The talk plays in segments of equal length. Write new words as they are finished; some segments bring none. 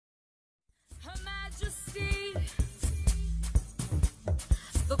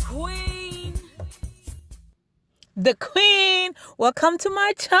queen. The queen. Welcome to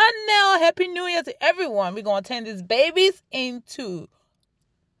my channel. Happy New Year to everyone. We're going to turn these babies into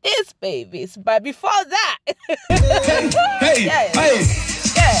these babies. But before that,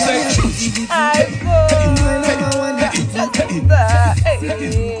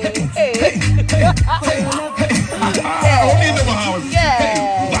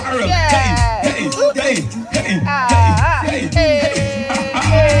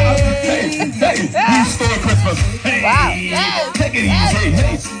 wow. Yes. Take it easy.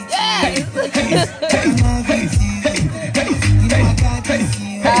 Yes.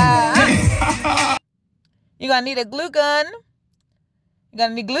 You're going to need a glue gun. You're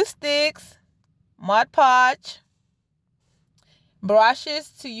going to need glue sticks, Mod Podge, brushes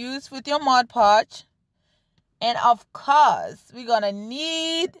to use with your Mod Podge, and of course, we're going to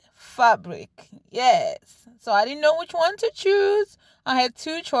need fabric. Yes. So I didn't know which one to choose. I had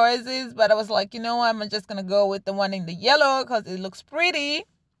two choices, but I was like, you know what? I'm just going to go with the one in the yellow because it looks pretty.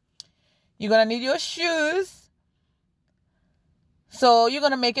 You're going to need your shoes. So you're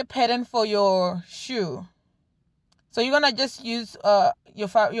going to make a pattern for your shoe. So you're going to just use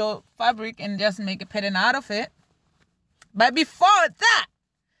your fabric and just make a pattern out of it. But before that,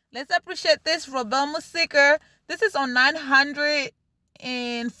 let's appreciate this Rebel sticker. This is on 900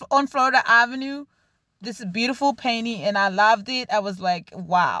 on Florida Avenue. This is beautiful painting and I loved it. I was like,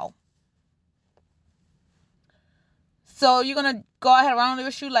 wow. So you're going to go ahead around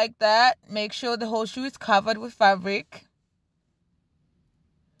your shoe like that. Make sure the whole shoe is covered with fabric.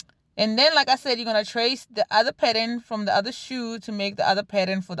 And then, like I said, you're going to trace the other pattern from the other shoe to make the other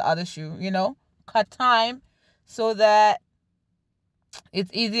pattern for the other shoe, you know. Cut time so that it's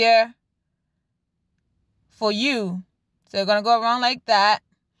easier for you. So you're going to go around like that.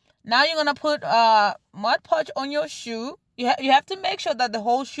 Now you're going to put Mod Podge on your shoe. You have to make sure that the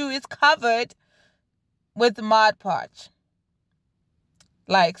whole shoe is covered with Mod Podge.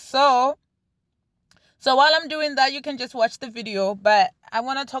 Like so. So while I'm doing that, you can just watch the video. But I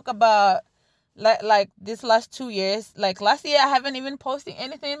want to talk about like this last 2 years. Like last year, I haven't even posted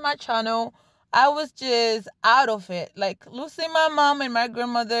anything in my channel. I was just out of it. Like losing my mom and my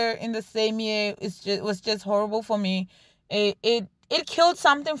grandmother in the same year was just horrible for me. It killed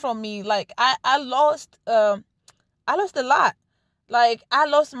something from me. Like I lost a lot. Like I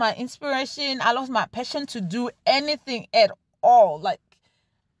lost my inspiration. I lost my passion to do anything at all. Like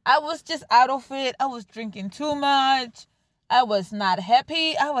I was just out of it. I was drinking too much. I was not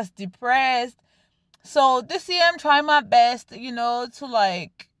happy. I was depressed. So this year I'm trying my best, you know, to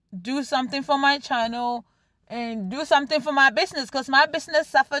like do something for my channel and do something for my business because my business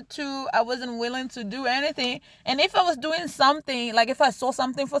suffered too. I wasn't willing to do anything. And if I was doing something, like if I saw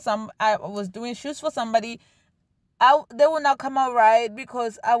something I was doing shoes for somebody, they would not come out right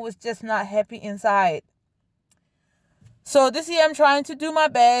because I was just not happy inside. So this year I'm trying to do my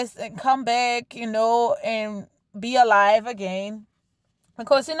best and come back, you know, and be alive again.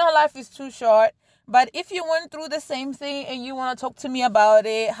 Because, you know, life is too short. But if you went through the same thing and you want to talk to me about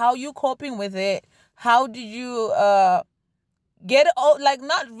it, how you coping with it, how did you not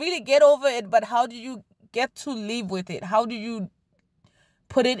really get over it, but how did you get to live with it? How do you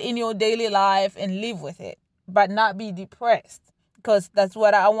put it in your daily life and live with it, but not be depressed? Because that's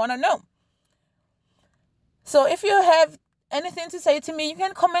what I want to know. So if you have anything to say to me, you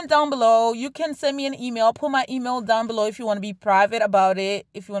can comment down below. You can send me an email. Put my email down below if you want to be private about it.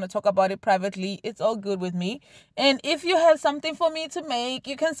 If you want to talk about it privately, it's all good with me. And if you have something for me to make,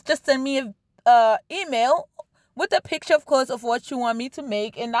 you can just send me an email with a picture, of course, of what you want me to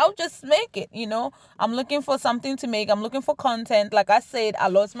make. And I'll just make it, you know. I'm looking for something to make. I'm looking for content. Like I said, I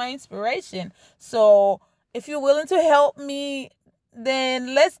lost my inspiration. So if you're willing to help me,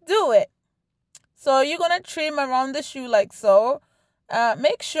 then let's do it. So you're going to trim around the shoe like so.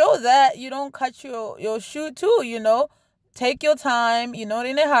 Make sure that you don't cut your shoe too, you know. Take your time. You're not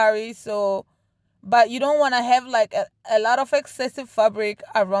in a hurry. But you don't want to have like a lot of excessive fabric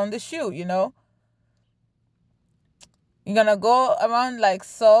around the shoe, you know. You're going to go around like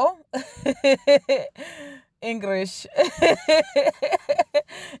so. English.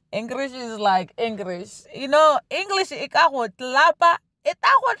 English is like English. You know, English e ka go tlapa. E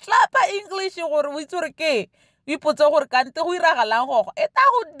ta go tlapa English gore o itse gore ke. O ipotsa gore kante go iragalang go. E ta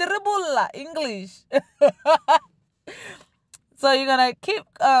go dribble English. So you're going to keep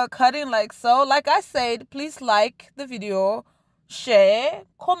cutting like so. Like I said, please like the video, share,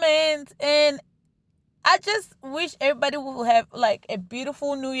 comment, and I just wish everybody will have like a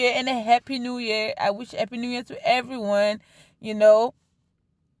beautiful new year and a happy new year. I wish happy new year to everyone, you know.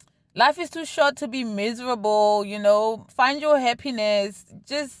 Life is too short to be miserable, Find your happiness.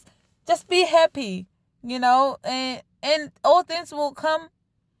 Just be happy, and all things will come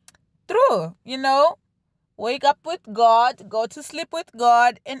through. Wake up with God, go to sleep with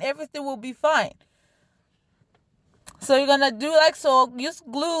God, and everything will be fine. So you're gonna do like so. Use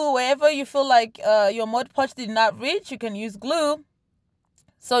glue wherever you feel like your Mod Podge did not reach. You can use glue.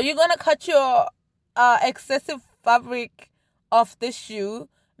 So you're gonna cut your excessive fabric off the shoe.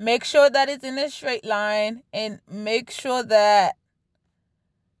 Make sure that it's in a straight line, and make sure that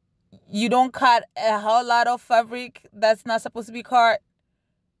you don't cut a whole lot of fabric that's not supposed to be cut.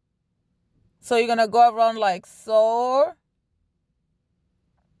 So you're gonna go around like so.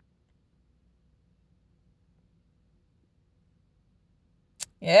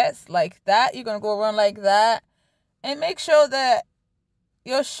 Yes, like that. You're gonna go around like that, and make sure that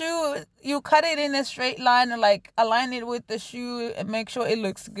your shoe, you cut it in a straight line and like align it with the shoe and make sure it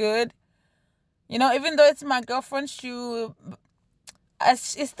looks good. Even though it's my girlfriend's shoe, it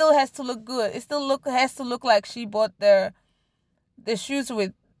still has to look good. It still has to look like she bought the shoes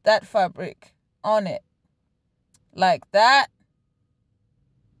with that fabric on it, like that.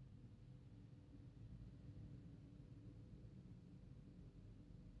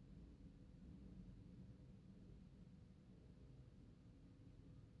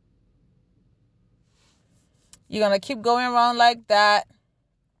 You're gonna keep going around like that.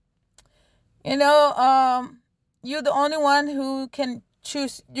 You know, you're the only one who can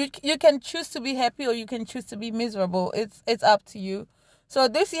choose. You can choose to be happy or you can choose to be miserable. It's up to you. So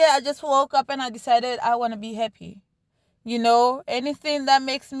this year I just woke up and I decided I want to be happy. Anything that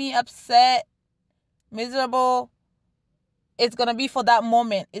makes me upset, miserable, it's gonna be for that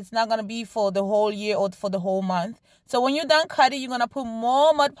moment. It's not gonna be for the whole year or for the whole month. So when you're done cutting, you're gonna put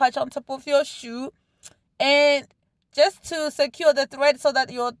more Mod Podge on top of your shoe, and just to secure the thread so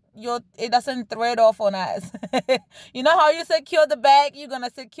that your it doesn't thread off on us. You know how you secure the bag? You're gonna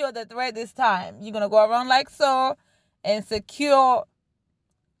secure the thread this time. You're gonna go around like so and secure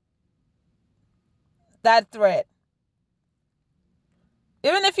that thread.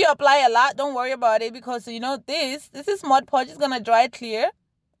 Even if you apply a lot, don't worry about it, because this is Mod Podge. It's gonna dry clear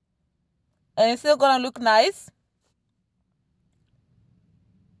and it's still gonna look nice.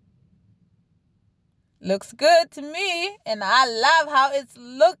 Looks good to me, and I love how it's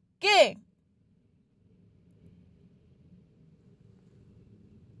looking.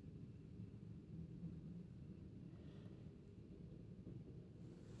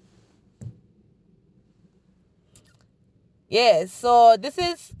 Yes, so this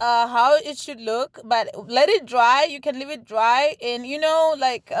is how it should look, but let it dry. You can leave it dry, and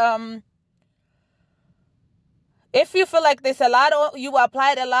like if you feel like there's a lot or you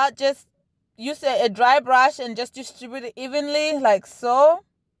applied a lot, just use a dry brush and just distribute it evenly like so.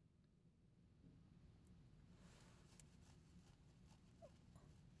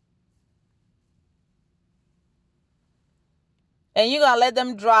 And you're gonna let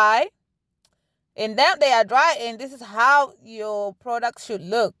them dry. And now they are dry, and this is how your products should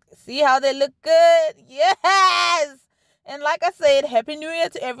look. See how they look good? Yes! And like I said, Happy New Year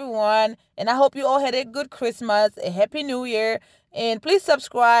to everyone. And I hope you all had a good Christmas, a Happy New Year. And please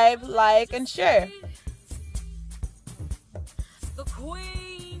subscribe, like, and share. The queen.